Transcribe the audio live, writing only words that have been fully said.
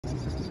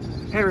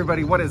Hey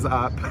everybody, what is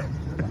up?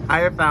 I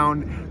have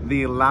found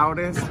the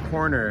loudest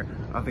corner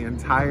of the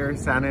entire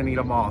Santa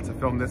Anita Mall to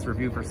film this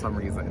review for some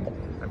reason.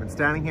 I've been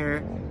standing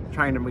here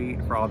trying to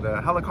wait for all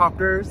the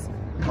helicopters,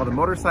 all the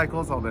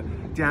motorcycles, all the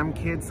damn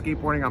kids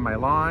skateboarding on my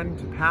lawn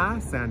to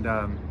pass, and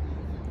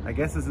I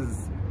guess this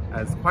is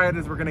as quiet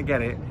as we're gonna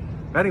get it.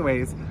 But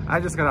anyways, I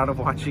just got out of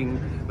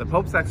watching The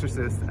Pope's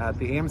Exorcist at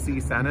the AMC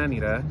Santa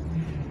Anita,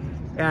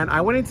 and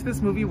I went into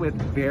this movie with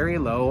very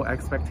low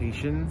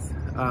expectations.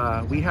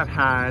 We have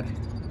had,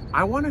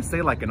 I want to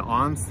say, like an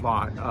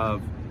onslaught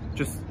of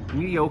just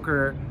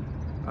mediocre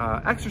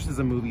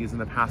exorcism movies in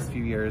the past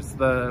few years.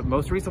 The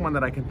most recent one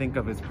that I can think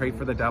of is Pray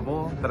for the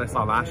Devil that I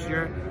saw last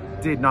year.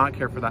 Did not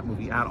care for that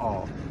movie at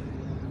all.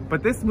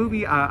 But this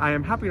movie, I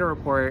am happy to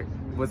report,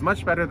 was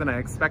much better than I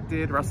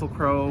expected. Russell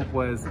Crowe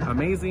was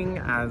amazing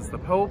as the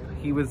Pope.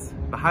 He was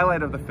the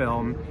highlight of the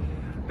film.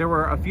 There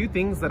were a few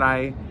things that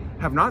I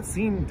have not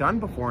seen done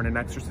before in an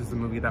exorcism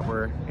movie that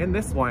were in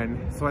this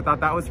one, so I thought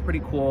that was pretty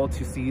cool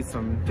to see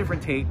some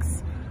different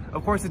takes.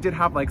 Of course, it did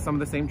have like some of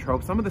the same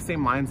tropes, some of the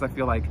same lines I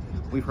feel like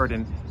we've heard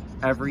in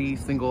every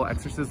single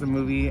exorcism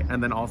movie,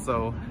 and then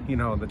also, you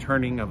know, the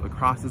turning of the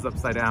crosses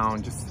upside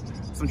down,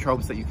 just some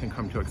tropes that you can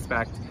come to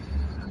expect.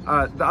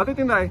 The other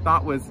thing that I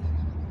thought was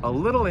a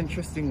little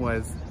interesting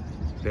was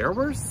there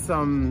were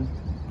some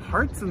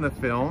parts in the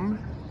film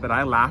that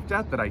I laughed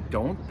at that I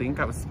don't think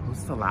I was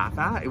supposed to laugh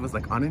at. It was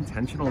like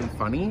unintentionally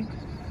funny,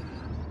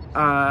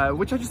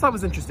 which I just thought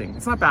was interesting.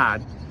 It's not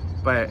bad,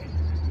 but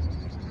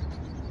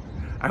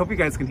I hope you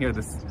guys can hear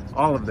this,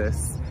 all of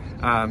this.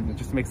 It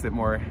just makes it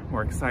more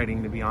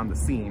exciting to be on the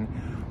scene.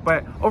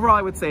 But overall,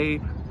 I would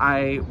say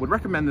I would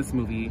recommend this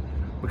movie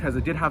because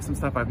it did have some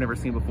stuff I've never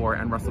seen before,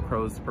 and Russell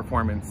Crowe's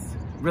performance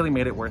really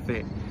made it worth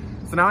it.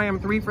 So now I am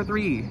 3 for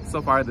 3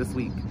 so far this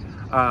week.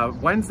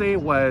 Wednesday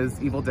was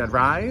Evil Dead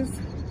Rise.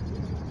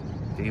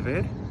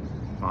 David,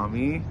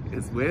 mommy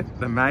is with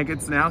the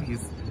maggots now,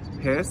 he's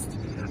pissed.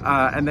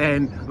 And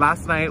then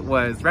last night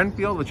was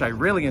Renfield, which I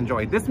really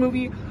enjoyed. This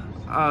movie,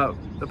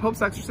 The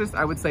Pope's Exorcist,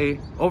 I would say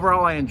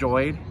overall I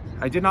enjoyed.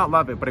 I did not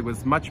love it, but it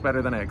was much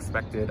better than I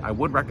expected. I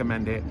would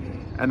recommend it.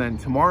 And then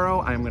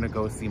tomorrow I'm gonna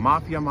go see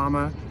Mafia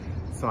Mama,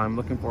 so I'm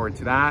looking forward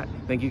to that.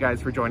 Thank you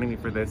guys for joining me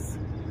for this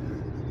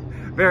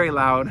very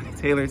loud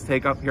Taylor's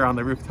Take up here on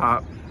the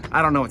rooftop.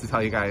 I don't know what to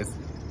tell you guys.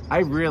 I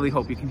really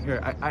hope you can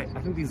hear. I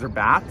think these are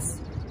bats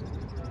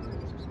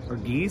or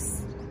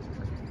geese.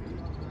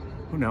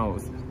 Who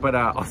knows? But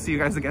I'll see you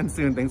guys again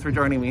soon. Thanks for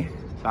joining me.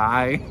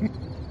 Bye.